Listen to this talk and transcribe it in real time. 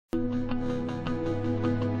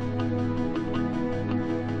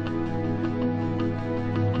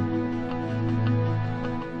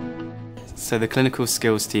So the clinical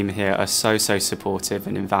skills team here are so supportive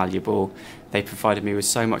and invaluable. They provided me with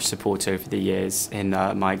so much support over the years in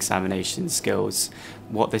my examination skills.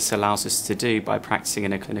 What this allows us to do by practicing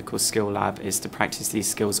in a clinical skill lab is to practice these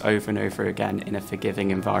skills over and over again in a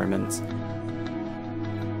forgiving environment.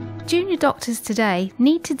 Junior doctors today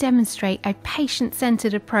need to demonstrate a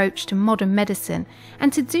patient-centred approach to modern medicine,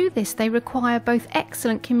 and to do this they require both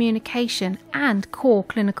excellent communication and core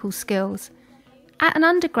clinical skills. At an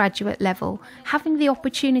undergraduate level, having the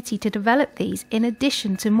opportunity to develop these in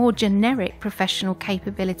addition to more generic professional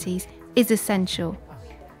capabilities is essential.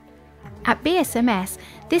 At BSMS,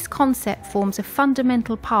 this concept forms a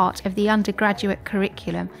fundamental part of the undergraduate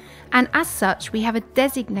curriculum, and as such we have a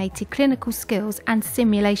designated clinical skills and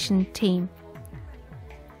simulation team.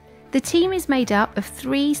 The team is made up of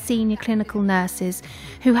 3 senior clinical nurses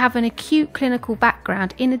who have an acute clinical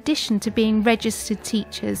background in addition to being registered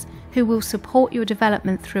teachers who will support your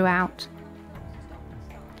development throughout.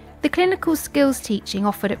 The clinical skills teaching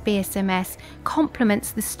offered at BSMS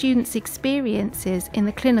complements the students' experiences in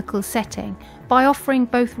the clinical setting by offering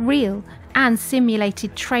both real and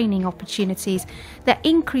simulated training opportunities that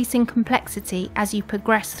increase in complexity as you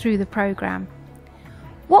progress through the programme.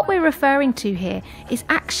 What we're referring to here is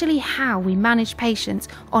actually how we manage patients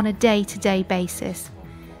on a day-to-day basis.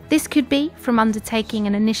 This could be from undertaking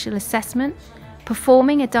an initial assessment,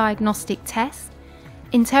 performing a diagnostic test,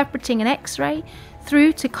 interpreting an X-ray,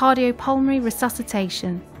 through to cardiopulmonary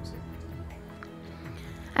resuscitation.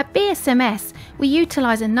 At BSMS, we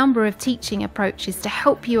utilise a number of teaching approaches to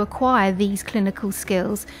help you acquire these clinical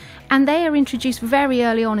skills, and they are introduced very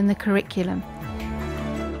early on in the curriculum.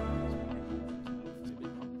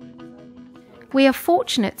 We are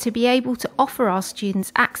fortunate to be able to offer our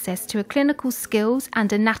students access to a clinical skills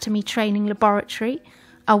and anatomy training laboratory,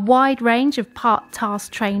 a wide range of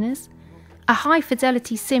part-task trainers, a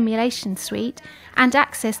high-fidelity simulation suite, and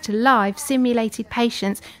access to live simulated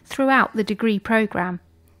patients throughout the degree programme.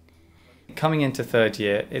 Coming into third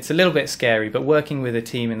year, it's a little bit scary, but working with a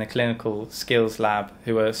team in the clinical skills lab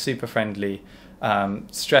who are super friendly,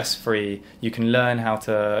 stress-free, you can learn how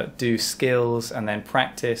to do skills and then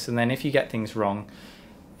practice, and then if you get things wrong,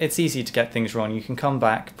 it's easy to get things wrong. You can come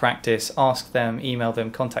back, practice, ask them, email them,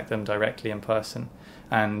 contact them directly in person,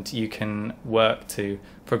 and you can work to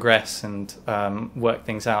progress and work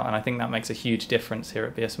things out, and I think that makes a huge difference here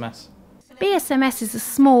at BSMS. BSMS is a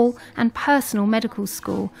small and personal medical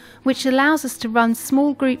school which allows us to run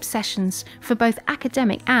small group sessions for both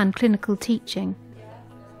academic and clinical teaching.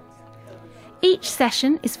 Each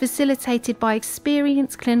session is facilitated by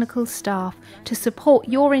experienced clinical staff to support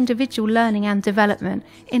your individual learning and development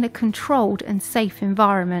in a controlled and safe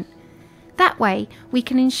environment. That way, we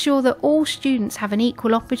can ensure that all students have an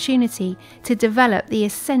equal opportunity to develop the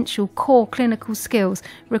essential core clinical skills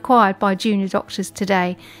required by junior doctors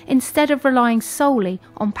today, instead of relying solely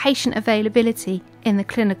on patient availability in the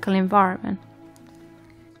clinical environment.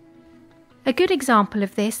 A good example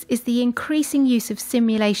of this is the increasing use of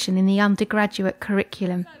simulation in the undergraduate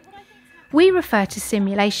curriculum. We refer to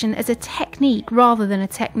simulation as a technique rather than a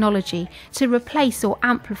technology to replace or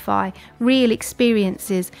amplify real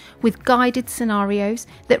experiences with guided scenarios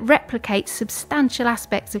that replicate substantial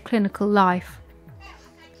aspects of clinical life.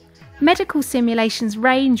 Medical simulations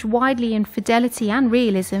range widely in fidelity and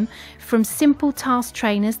realism, from simple task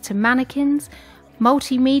trainers to mannequins,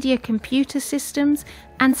 multimedia computer systems,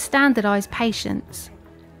 and standardised patients.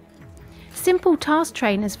 Simple task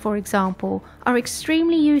trainers, for example, are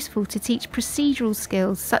extremely useful to teach procedural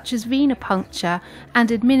skills such as venipuncture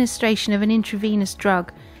and administration of an intravenous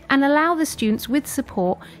drug, and allow the students with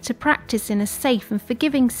support to practice in a safe and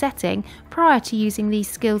forgiving setting prior to using these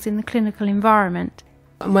skills in the clinical environment.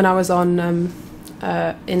 When I was on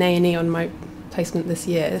in A&E on my placement this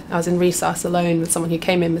year, I was in resus alone with someone who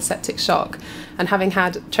came in with septic shock, and having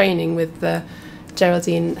had training with the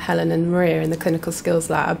Geraldine, Helen and Maria in the clinical skills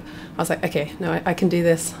lab, I was like, okay, no, I can do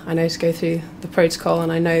this. I know to go through the protocol,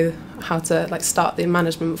 and I know how to start the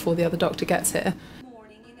management before the other doctor gets here.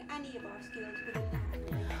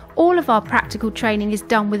 All of our practical training is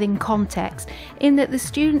done within context, in that the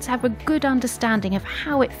students have a good understanding of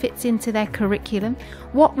how it fits into their curriculum,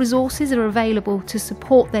 what resources are available to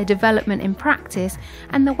support their development in practice,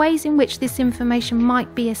 and the ways in which this information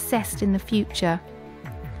might be assessed in the future.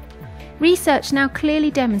 Research now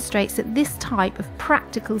clearly demonstrates that this type of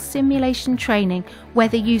practical simulation training,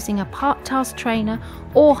 whether using a part-task trainer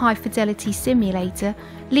or high-fidelity simulator,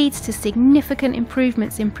 leads to significant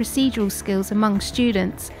improvements in procedural skills among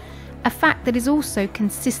students, a fact that is also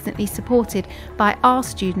consistently supported by our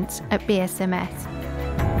students at BSMS.